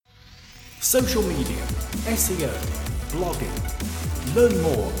social media, SEO, blogging. Learn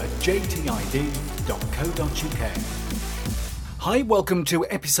more at jtid.co.uk. Hi, welcome to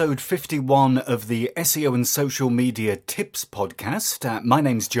episode 51 of the SEO and Social Media Tips podcast. My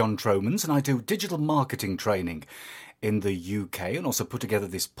name's John Tromans and I do digital marketing training in the UK and also put together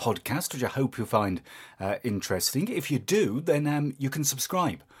this podcast, which I hope you'll find interesting. If you do, then you can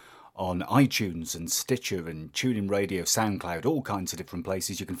subscribe on iTunes and Stitcher and TuneIn Radio, SoundCloud, all kinds of different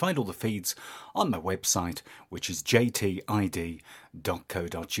places. You can find all the feeds on my website, which is jtid.co.uk.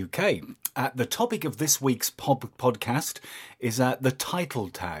 The topic of this week's podcast is the title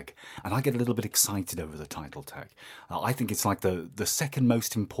tag, and I get a little bit excited over the title tag. I think it's like the second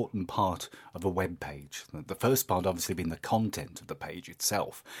most important part of a web page. The first part obviously being the content of the page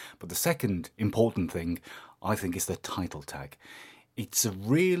itself, but the second important thing I think is the title tag. It's a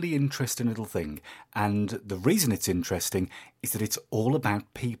really interesting little thing, and the reason it's interesting is that it's all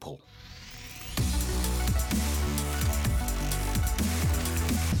about people.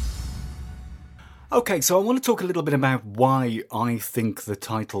 Okay, so I want to talk a little bit about why I think the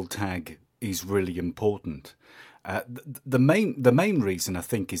title tag is really important. The main reason I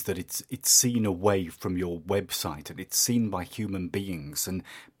think is that it's seen away from your website and it's seen by human beings, and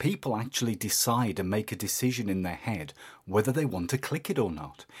people actually decide and make a decision in their head whether they want to click it or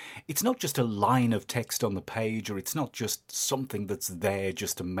not. It's not just a line of text on the page, or it's not just something that's there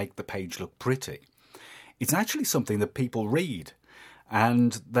just to make the page look pretty. It's actually something that people read.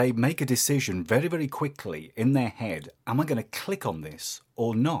 And they make a decision very, very quickly in their head. Am I going to click on this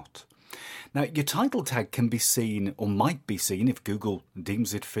or not? Now, your title tag can be seen, or might be seen, if Google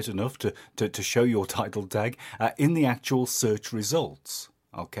deems it fit enough to show your title tag, in the actual search results.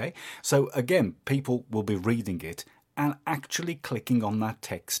 Okay? So again, people will be reading it and actually clicking on that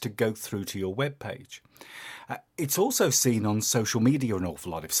text to go through to your web page. It's also seen on social media an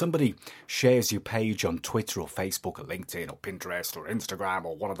awful lot. If somebody shares your page on Twitter or Facebook or LinkedIn or Pinterest or Instagram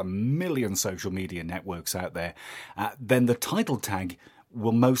or one of the million social media networks out there, then the title tag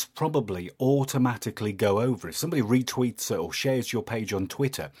will most probably automatically go over. If somebody retweets or shares your page on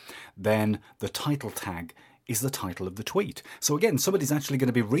Twitter, then the title tag is the title of the tweet. So again, somebody's actually going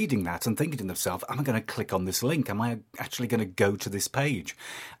to be reading that and thinking to themselves, am I going to click on this link? Am I actually going to go to this page?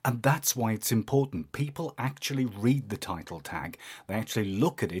 And that's why it's important. People actually read the title tag. They actually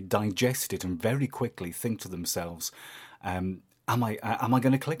look at it, digest it, and very quickly think to themselves, am I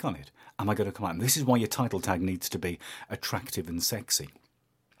going to click on it? Am I going to come out? And this is why your title tag needs to be attractive and sexy.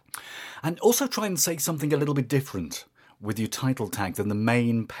 And also try and say something a little bit different with your title tag than the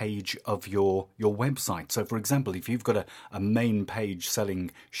main page of your website. So, for example, if you've got a main page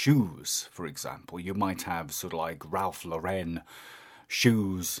selling shoes, for example, you might have sort of like Ralph Lauren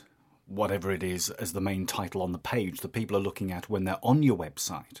shoes, whatever it is, as the main title on the page that people are looking at when they're on your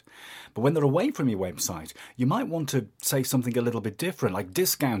website. But when they're away from your website, you might want to say something a little bit different, like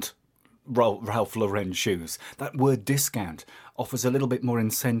discount Ralph Lauren shoes. That word discount offers a little bit more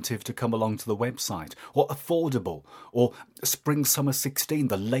incentive to come along to the website, or affordable, or spring summer 16,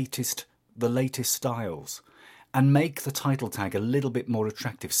 the latest styles, and make the title tag a little bit more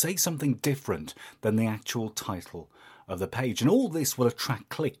attractive. Say something different than the actual title of the page, and all this will attract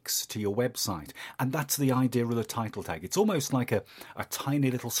clicks to your website. And that's the idea of the title tag. It's almost like a tiny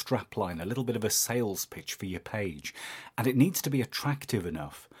little strapline, a little bit of a sales pitch for your page, and it needs to be attractive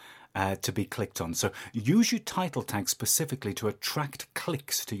enough to be clicked on. So use your title tag specifically to attract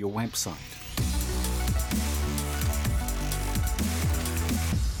clicks to your website.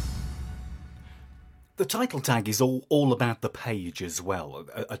 The title tag is all about the page as well.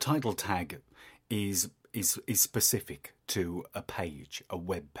 A title tag is specific to a page, a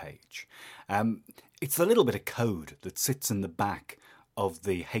web page. It's the little bit of code that sits in the back of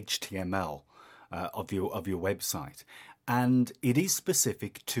the HTML of your website. And it is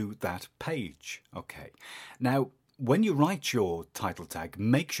specific to that page. Okay. Now, when you write your title tag,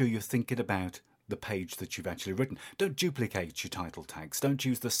 make sure you're thinking about the page that you've actually written. Don't duplicate your title tags. Don't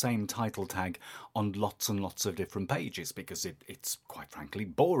use the same title tag on lots and lots of different pages, because it's quite frankly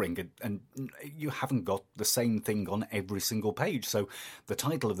boring, and you haven't got the same thing on every single page. So the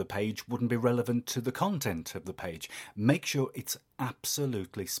title of the page wouldn't be relevant to the content of the page. Make sure it's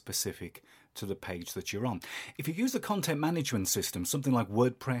absolutely specific to the page that you're on. If you use a content management system, something like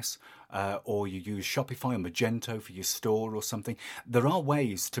WordPress, or you use Shopify or Magento for your store or something, there are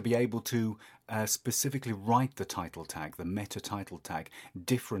ways to be able to specifically write the title tag, the meta title tag,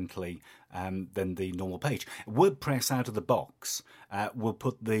 differently than the normal page. WordPress out of the box will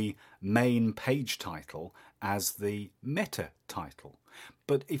put the main page title as the meta title.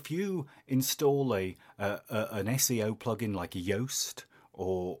 But if you install an SEO plugin like Yoast,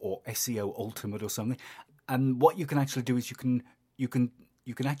 or SEO Ultimate or something. And what you can actually do is you can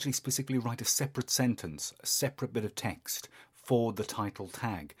actually specifically write a separate sentence, a separate bit of text for the title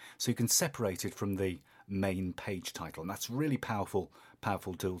tag, so you can separate it from the main page title, and that's really powerful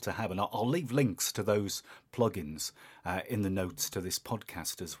tool to have. And I'll leave links to those plugins in the notes to this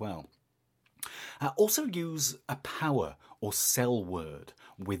podcast as well. Also use a power or sell word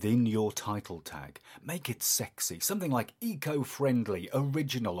within your title tag. Make it sexy, something like eco-friendly,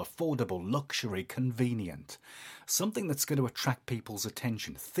 original, affordable, luxury, convenient. Something that's going to attract people's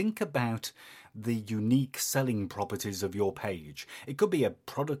attention. Think about the unique selling properties of your page. It could be a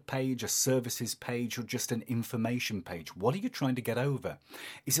product page, a services page, or just an information page. What are you trying to get over?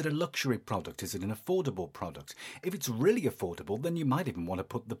 Is it a luxury product? Is it an affordable product? If it's really affordable, then you might even want to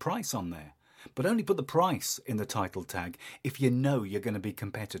put the price on there. But only put the price in the title tag if you know you're going to be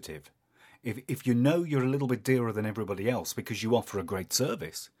competitive. If you know you're a little bit dearer than everybody else because you offer a great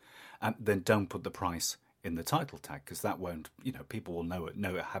service, then don't put the price in the title tag, because that won't, people will know it,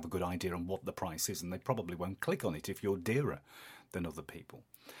 have a good idea on what the price is, and they probably won't click on it if you're dearer than other people.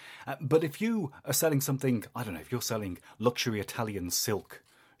 But if you are selling something, I don't know, if you're selling luxury Italian silk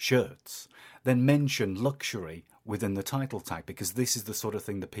shirts, then mention luxury within the title tag, because this is the sort of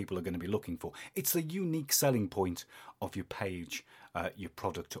thing that people are going to be looking for. It's the unique selling point of your page, your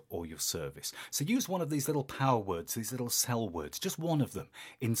product or your service. So use one of these little power words, these little sell words, just one of them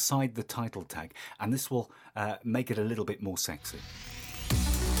inside the title tag, and this will make it a little bit more sexy.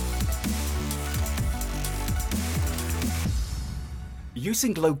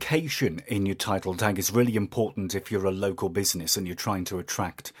 Using location in your title tag is really important if you're a local business and you're trying to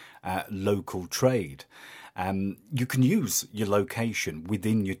attract local trade. You can use your location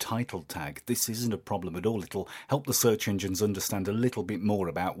within your title tag. This isn't a problem at all. It'll help the search engines understand a little bit more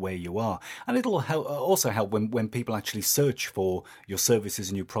about where you are. And it'll also help when people actually search for your services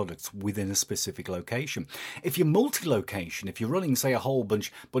and your products within a specific location. If you're multi-location, if you're running, say, a whole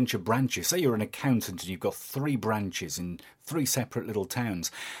bunch of branches, say you're an accountant and you've got 3 branches in 3 separate little towns,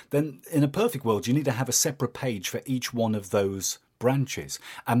 then in a perfect world, you need to have a separate page for each one of those branches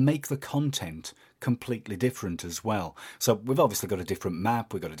and make the content completely different as well. So we've obviously got a different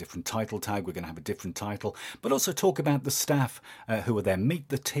map, we've got a different title tag, we're going to have a different title, but also talk about the staff who are there, meet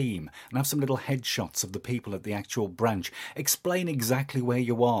the team, and have some little headshots of the people at the actual branch. Explain exactly where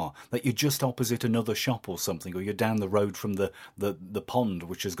you are, that you're just opposite another shop or something, or you're down the road from the pond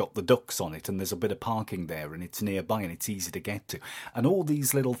which has got the ducks on it, and there's a bit of parking there and it's nearby and it's easy to get to. And all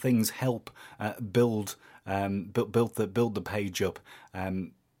these little things help build the page up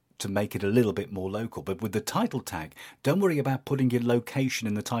to make it a little bit more local. But with the title tag, don't worry about putting your location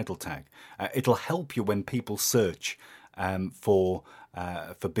in the title tag. It'll help you when people search for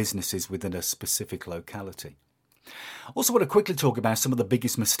businesses within a specific locality. Also want to quickly talk about some of the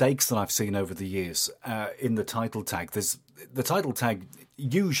biggest mistakes that I've seen over the years in the title tag. The title tag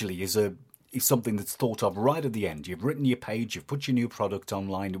usually is something that's thought of right at the end. You've written your page, you've put your new product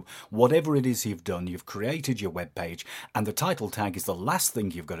online, whatever it is you've done, you've created your web page, and the title tag is the last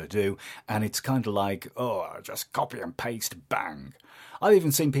thing you've got to do, and it's kind of like, just copy and paste, bang. I've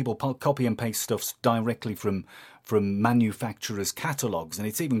even seen people copy and paste stuff directly from manufacturers' catalogues, and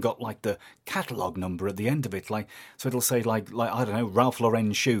it's even got like the catalogue number at the end of it, so it'll say like I don't know, Ralph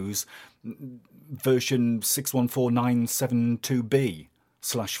Lauren shoes, version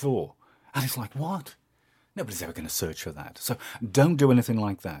 614972B/4. And it's like, what? Nobody's ever going to search for that. So don't do anything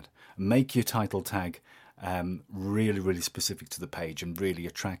like that. Make your title tag really, really specific to the page and really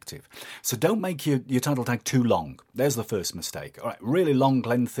attractive. So don't make your title tag too long. There's the first mistake. All right, really long,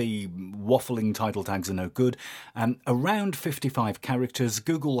 lengthy, waffling title tags are no good. Around 55 characters,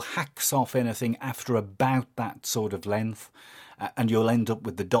 Google hacks off anything after about that sort of length. And you'll end up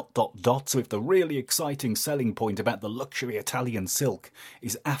with the ... So if the really exciting selling point about the luxury Italian silk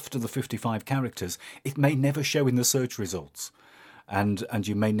is after the 55 characters, it may never show in the search results. And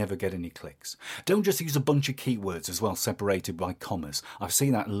you may never get any clicks. Don't just use a bunch of keywords as well, separated by commas. I've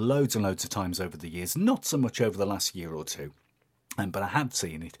seen that loads and loads of times over the years, not so much over the last year or two. But I have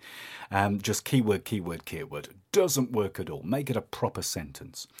seen it. Just keyword. Doesn't work at all. Make it a proper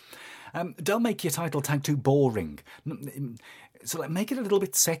sentence. Don't make your title tag too boring. So make it a little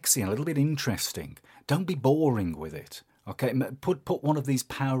bit sexy and a little bit interesting. Don't be boring with it. Okay, put one of these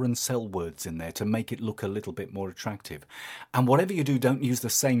power and sell words in there to make it look a little bit more attractive. And whatever you do, don't use the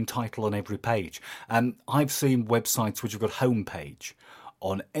same title on every page. I've seen websites which have got homepage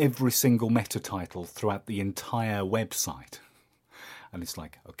on every single meta title throughout the entire website. And it's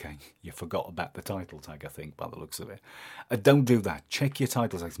like, okay, you forgot about the title tag, I think, by the looks of it. Don't do that. Check your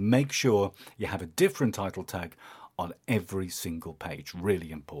title tags. Make sure you have a different title tag on every single page.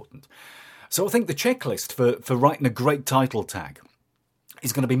 Really important. So I think the checklist for writing a great title tag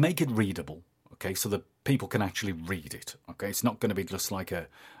is going to be make it readable, okay, so that people can actually read it. Okay, it's not going to be just like a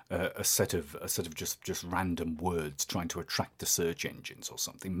set of just random words trying to attract the search engines or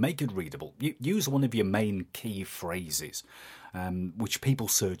something. Make it readable. Use one of your main key phrases, which people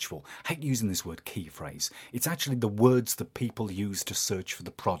search for. I hate using this word key phrase. It's actually the words that people use to search for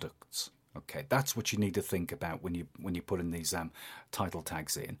the products. Okay, that's what you need to think about when you put in these title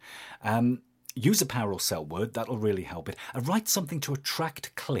tags in. Use a power or sell word, that'll really help it. And write something to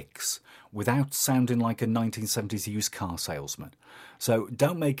attract clicks without sounding like a 1970s used car salesman. So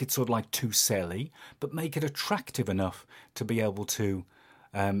don't make it sort of like too selly, but make it attractive enough to be able to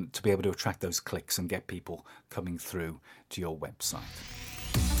attract those clicks and get people coming through to your website.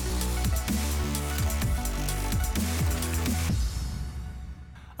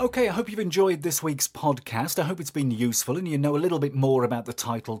 Okay, I hope you've enjoyed this week's podcast. I hope it's been useful and you know a little bit more about the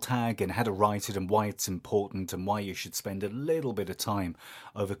title tag and how to write it and why it's important and why you should spend a little bit of time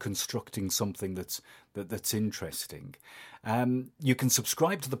over constructing something that's interesting. You can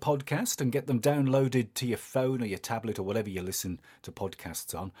subscribe to the podcast and get them downloaded to your phone or your tablet or whatever you listen to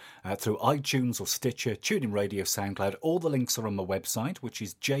podcasts on through iTunes or Stitcher, TuneIn Radio, SoundCloud. All the links are on my website, which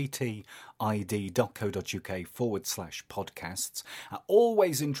is jtid.co.uk/podcasts.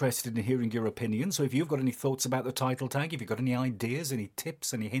 Always interested in hearing your opinion, so if you've got any thoughts about the title tag, if you've got any ideas, any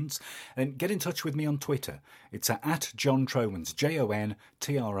tips, any hints, then get in touch with me on Twitter. It's at John Tromans, JONTROMANS,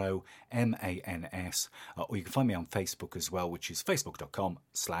 or you can find me on Facebook as well, which is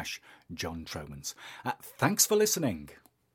facebook.com/John Tromans. Thanks for listening.